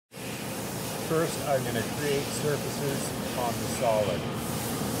First, I'm going to create surfaces on the solid.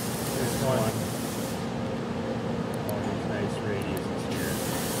 Here's one. All these nice radiuses here.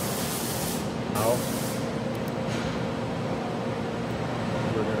 Now,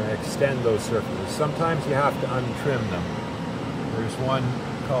 we're going to extend those surfaces. Sometimes you have to untrim them. There's one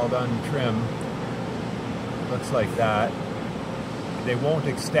called untrim. Looks like that. They won't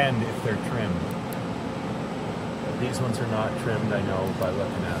extend if they're trimmed. These ones are not trimmed, I know by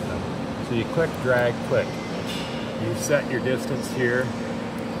looking at them. So you click, drag, click. You set your distance here.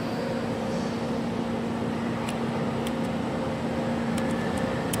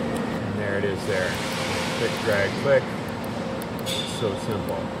 And there it is there. Click, drag, click. It's so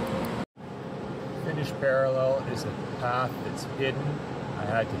simple. Finished parallel is a path that's hidden. I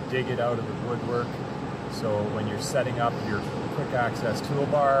had to dig it out of the woodwork. So when you're setting up your quick access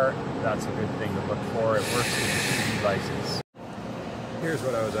toolbar, that's a good thing to look for. It works with the CD license. Here's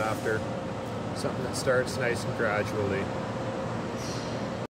what I was after. Something that starts nice and gradually.